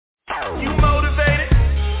You motivated?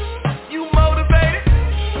 You motivated?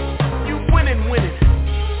 You winning.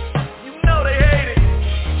 You know they hate it.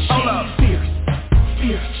 Hold up. Fierce.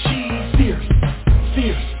 She's fierce.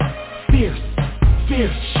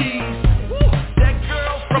 She's that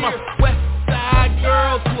girl from a west side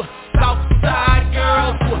girl to a south side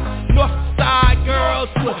girl to a north side girl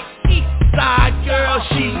to a east side girl.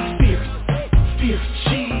 She's fierce. She's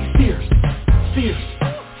fierce.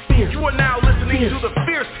 You are now listening to the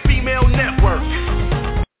Fierce Female Network.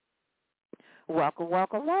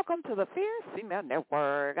 Welcome to the Fierce Female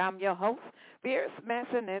Network. I'm your host, Fierce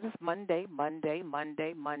Manson. It is Monday,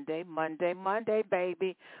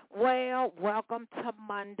 baby. Well, welcome to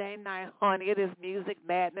Monday night, honey. It is Music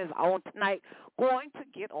Madness on tonight. Going to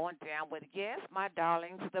get on down with, yes, my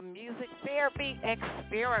darlings, the Music Therapy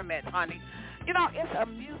Experiment, honey. You know, it's a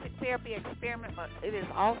music therapy experiment, but it is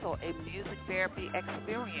also a music therapy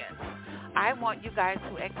experience. I want you guys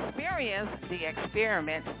to experience the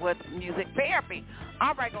experiment with music therapy.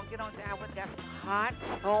 All right, gonna get on down with that hot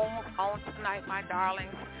tunes on tonight, my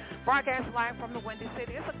darlings. Broadcast live from the Windy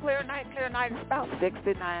City. It's a clear night. It's about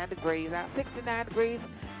 69 degrees out. 69 degrees.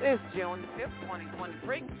 It's June the 5th,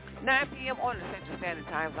 2023. 9 p.m. on the Central Standard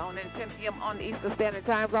Time Zone and 10 p.m. on the Eastern Standard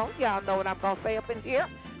Time Zone. Y'all know what I'm going to say up in here.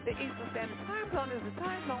 The Eastern Standard Time Zone is the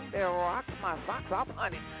time zone that rocks my socks off,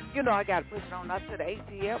 honey. You know I got to push it on up to the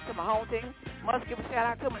ATL, to my home team. Must give a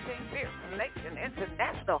shout-out to my team, Fierce Nation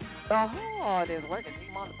International. The hardest working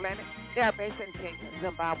team on the planet. They are based in Kenya,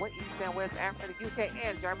 Zimbabwe, East and West Africa, the UK,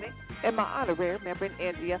 and Germany. And my honorary member in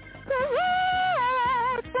India.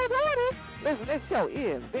 Listen, this show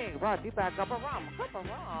is being brought to you by Gumbarum,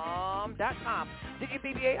 Gumbarum.com.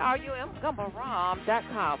 G-U-B-B-A-R-U-M,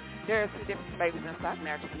 Gumbarum.com. There are two different flavors in stock,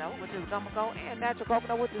 natural vanilla, which is Gumba Gold, and natural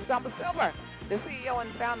coconut, which is Gumba Silver. The CEO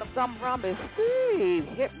and founder of Gumbarum is Steve.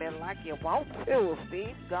 Hit me like you want to,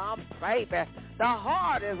 Steve Gum, baby. The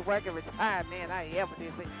hardest working retired man I ever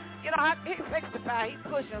did see. You know, he's 65, he's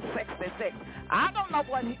pushing 66. I don't know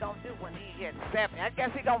what he's going to do when he hits 70. I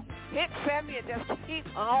guess he's going to hit 70 and just keep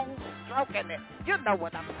on stroking it. You know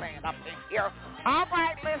what I'm saying up in here. All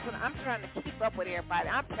right, listen, I'm trying to keep up with everybody.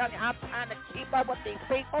 I'm telling you, I'm trying to keep up with these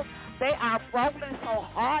people. They are rolling so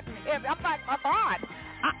hard and heavy. I'm like, my God,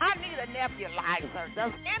 I need a nebulizer.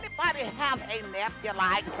 Does anybody have a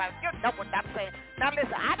nebulizer? You know what I'm saying. Now,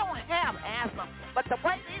 listen, I don't have asthma, but the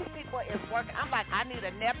way these people is working, I'm like, I need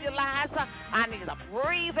a nebulizer. I need a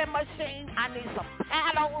breathing machine. I need some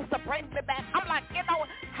paddles to bring me back. I'm like, you know,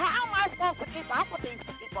 how am I supposed to keep up with these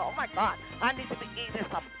people? Oh, my God. I need to be eating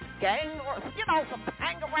some some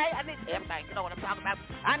Tangeray. I need everything. You know what I'm talking about.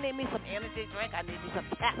 I need me some energy drink. I need me some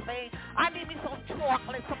caffeine. I need me some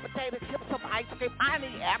chocolate, some potato chips, some ice cream. I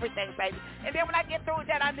need everything, baby. And then when I get through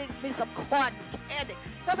with that, I need me some cotton candy.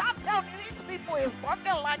 Because I'm telling you, these people is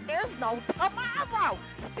working like there's no tomorrow.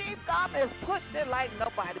 Steve Gum is pushing it like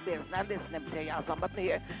nobody business. Now listen, let me tell y'all something up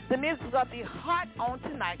here. The music is going to be hot on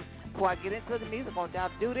tonight. Before I get into the music, I'm going to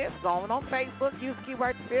do this. Go on Facebook, use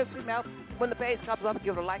keyword Fierce Female. When the page comes up,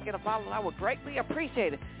 give it a like and a follow. I would greatly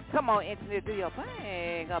appreciate it. Come on, Internet, do your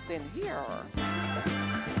thing up in here.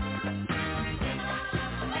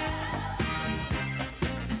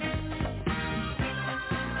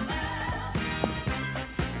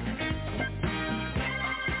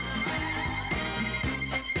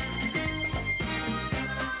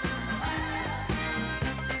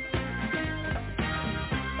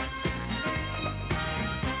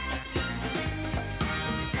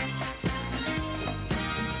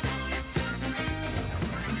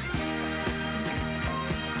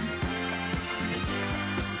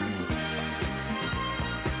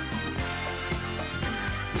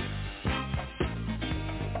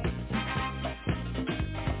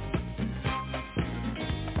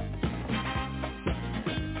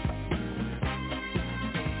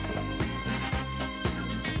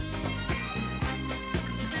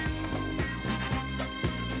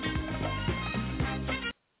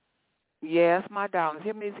 Yes, my darlings,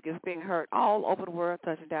 his music is being heard all over the world,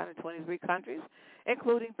 touching down in 23 countries,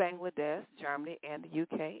 including Bangladesh, Germany, and the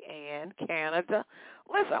UK, and Canada.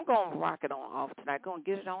 Listen, I'm going to rock it on off tonight. Going to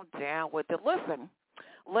get it on down with it. Listen.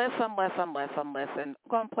 I'm going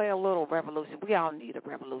to play a little revolution. We all need a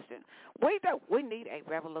revolution. We need a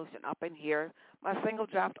revolution up in here. My single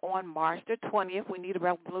dropped on March the 20th. We need a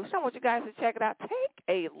revolution. I want you guys to check it out. Take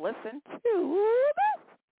a listen to this.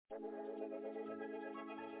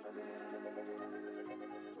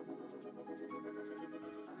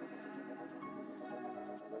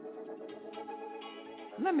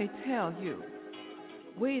 Let me tell you,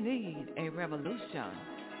 we need a revolution.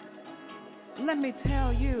 Let me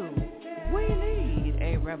tell you, we need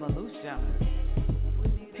a revolution.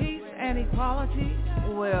 Peace and and equality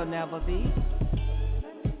will never be.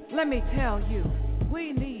 Let me tell you,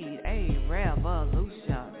 we need a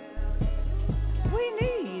revolution. We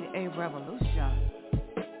need a revolution.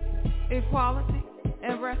 Equality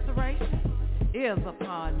and restoration is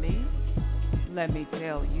upon me. Let me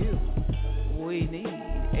tell you, we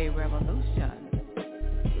need a revolution.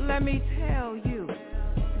 Let me tell you,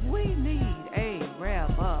 we need a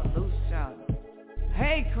revolution.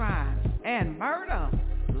 Hate crimes and murder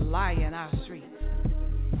lie in our streets.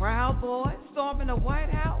 Proud Boys storming the White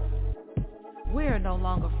House. We're no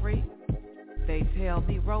longer free. They tell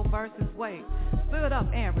me Roe versus Wade stood up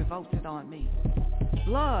and revolted on me.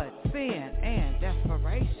 Blood, sin, and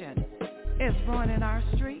desperation is running our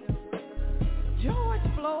streets. George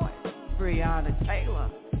Floyd, Breonna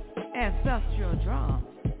Taylor, ancestral drums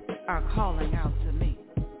are calling out to me.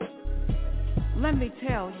 Let me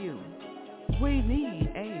tell you, we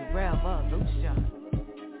need a revolution.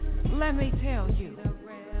 Let me tell you,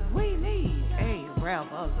 we need a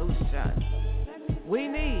revolution. We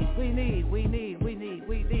need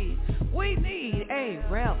a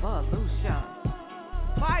revolution.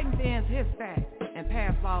 Biden bends his back and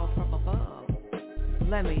pass laws from above.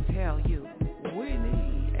 Let me tell you, we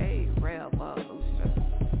need a revolution.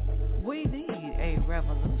 We need a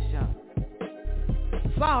revolution.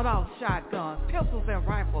 Sawed-off shotguns, pistols, and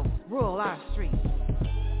rifles rule our streets.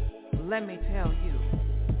 Let me tell you,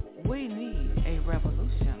 we need a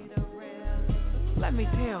revolution. Let me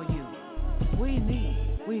tell you, we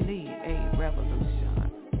need a revolution.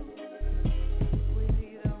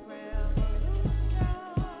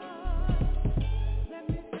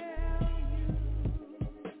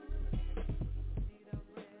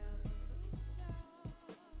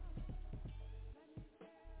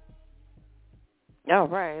 All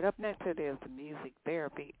right, up next it is the music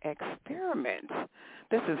therapy experiment.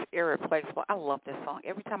 This is Irreplaceable. I love this song.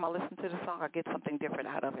 Every time I listen to the song, I get something different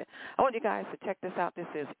out of it. I want you guys to check this out. This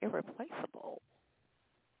is Irreplaceable.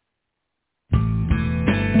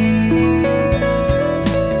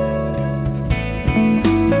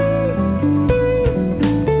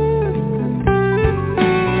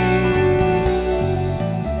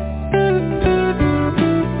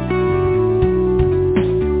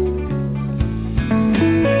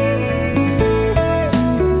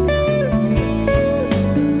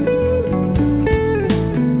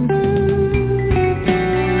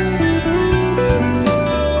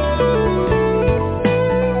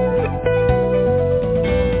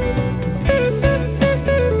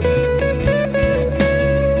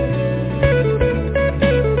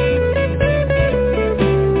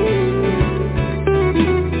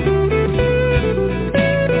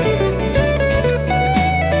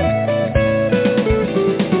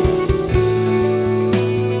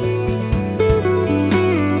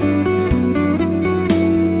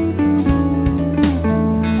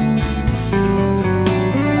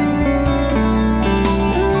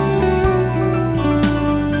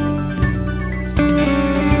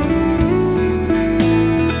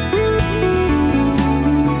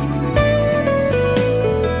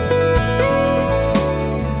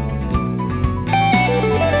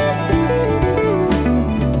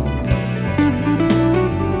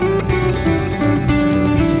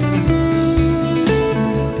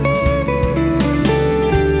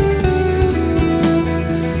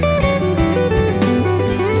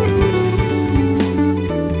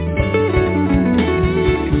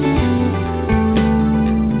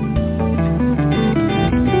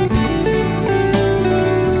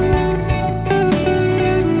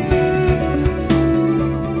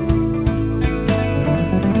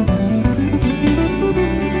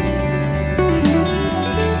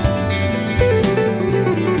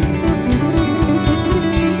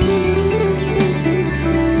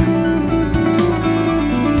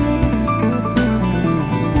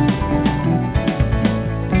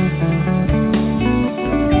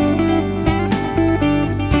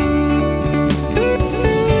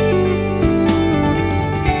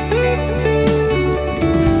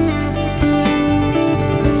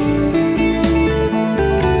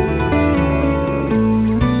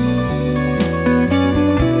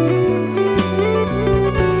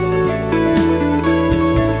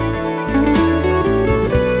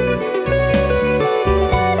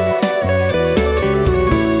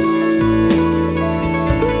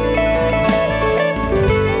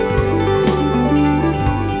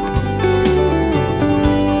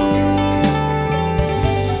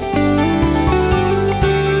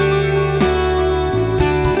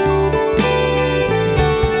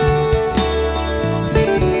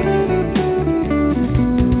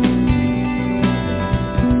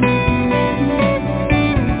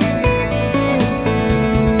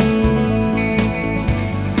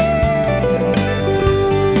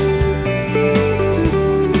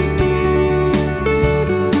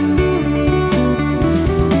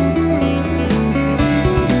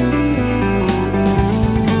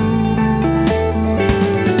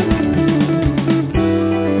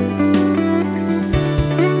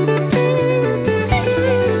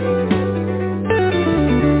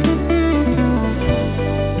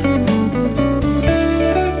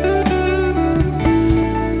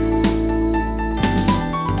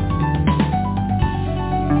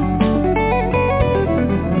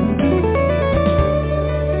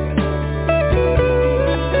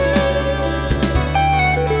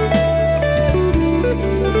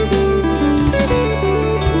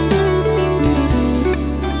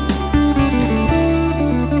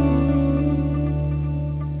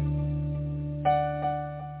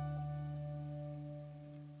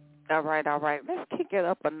 it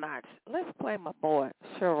up a notch. Let's play my boy,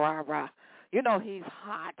 Sharara. You know he's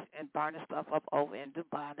hot and burning stuff up over in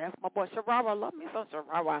Dubai. That's my boy, Sharara. Love me some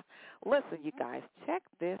Sharara. Listen, you guys, check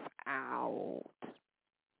this out.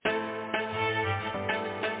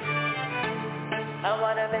 I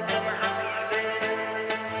wanna make you my happy.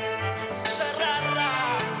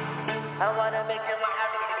 I wanna make you my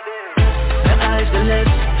happy. The eyes, the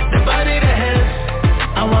lips, the body, the hips.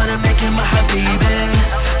 I wanna make you my happy.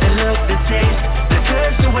 The look, the taste, the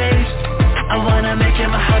curves, the waist. I wanna make you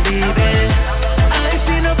my happy. I ain't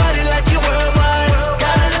seen nobody like you worldwide.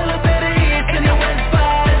 Got a little bit of heat in the west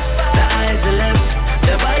side. The eyes, the lips,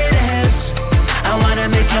 the body, the hips. I wanna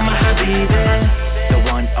make you my happy. The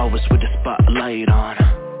one always with the spotlight on.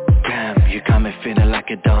 Damn, you got me feeling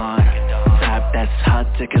like a dawn. Type that's hot,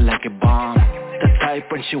 ticking like a bomb. The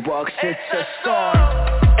type when she walks, it's a storm.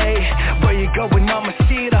 Hey, where you going,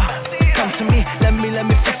 mamacita? Come to me, let me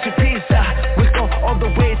fix your pizza. We'll go all the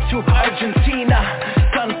way to Argentina.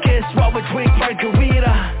 Sun kiss while we drink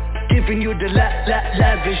margarita. Giving you the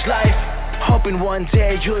lavish life. Hoping one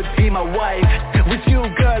day you'd be my wife. With you,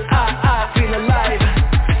 girl, I feel alive.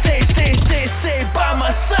 Stay by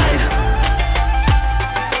my side.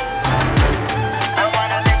 I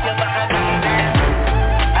wanna make you my happy.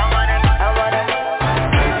 I wanna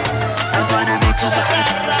make you my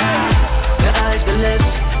happy. The eyes, the lips,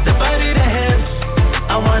 the body, the hips.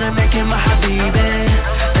 I wanna make you my happy.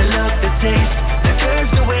 The look, the taste, the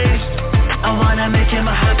curves, the waist. I wanna make you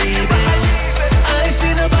my happy. I ain't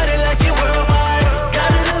seen nobody like you worldwide.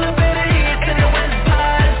 Got a little bit of heat in the west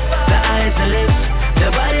side. The eyes, the lips, the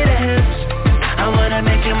body, the hips. I wanna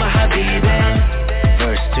make you my habibi.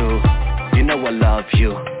 Verse 2, you know I love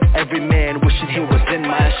you. Every man wishing he was in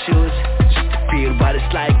my shoes. Just to feel what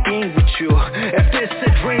it's like being with you. If this a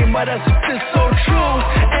dream, why does it feel so true?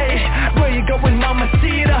 Hey, where you going,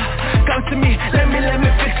 mamacita? Come to me, let me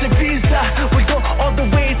fix your visa. We go all the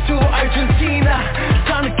way to Argentina.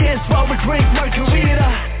 Time to kiss while we drink margarita.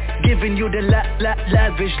 Giving you the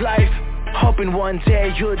lavish life. Hoping one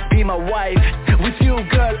day you'd be my wife. With you,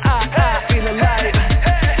 girl, I feel alive.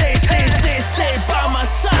 Stay by my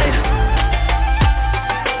side.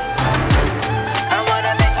 I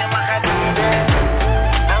wanna make you my happy.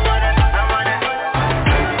 I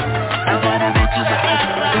wanna make you my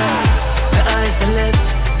happy. The eyes, the lips,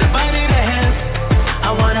 the body, the hips. I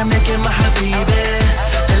wanna make you my happy.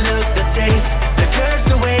 The look, the taste, the curves,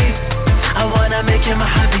 the waist. I wanna make you my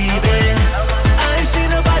happy. I ain't seen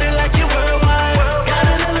nobody like you.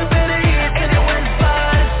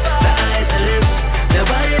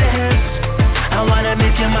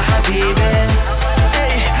 My happy,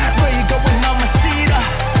 hey, where you going, mamacita? I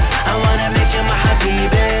wanna make you my happy,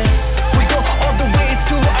 we go all the way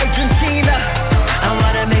to Argentina. I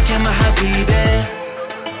wanna make you my happy,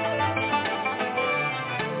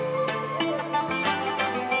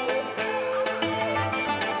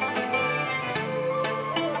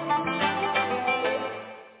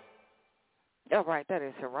 All right, that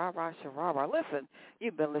is Sharara. Listen,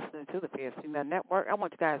 you've been listening to the Fierce Female Network. I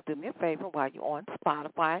want you guys to do me a favor while you're on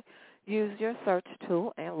Spotify. Use your search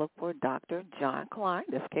tool and look for Dr. John Kline.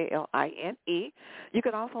 That's Kline. You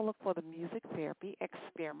can also look for the Music Therapy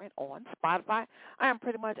Experiment on Spotify. I am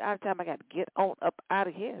pretty much out of time. I got to get on up out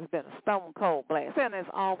of here. It's been a stone cold blast. And as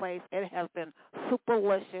always, it has been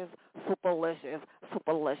superlicious.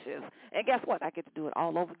 And guess what? I get to do it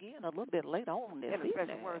all over again a little bit later on this evening. In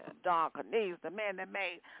the special words of Don Cornelius, the man that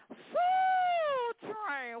made Soul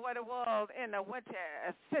Train what it was in the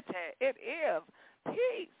Winter City. It is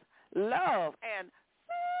peace, love, and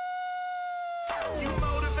you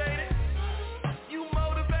motivated.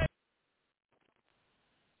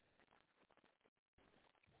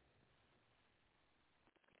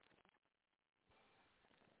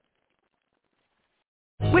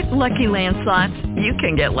 With Lucky Land Slots, you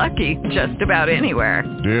can get lucky just about anywhere.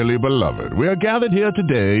 Dearly beloved, we are gathered here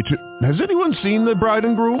today to... Has anyone seen the bride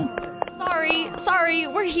and groom? Sorry,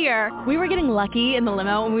 we're here. We were getting lucky in the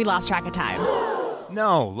limo and we lost track of time.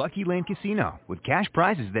 No, Lucky Land Casino, with cash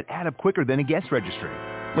prizes that add up quicker than a guest registry.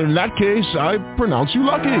 In that case, I pronounce you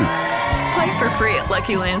lucky. Play for free at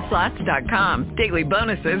LuckyLandSlots.com. Daily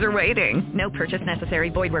bonuses are waiting. No purchase necessary.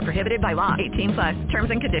 Void where prohibited by law. 18+.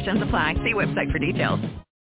 Terms and conditions apply. See website for details.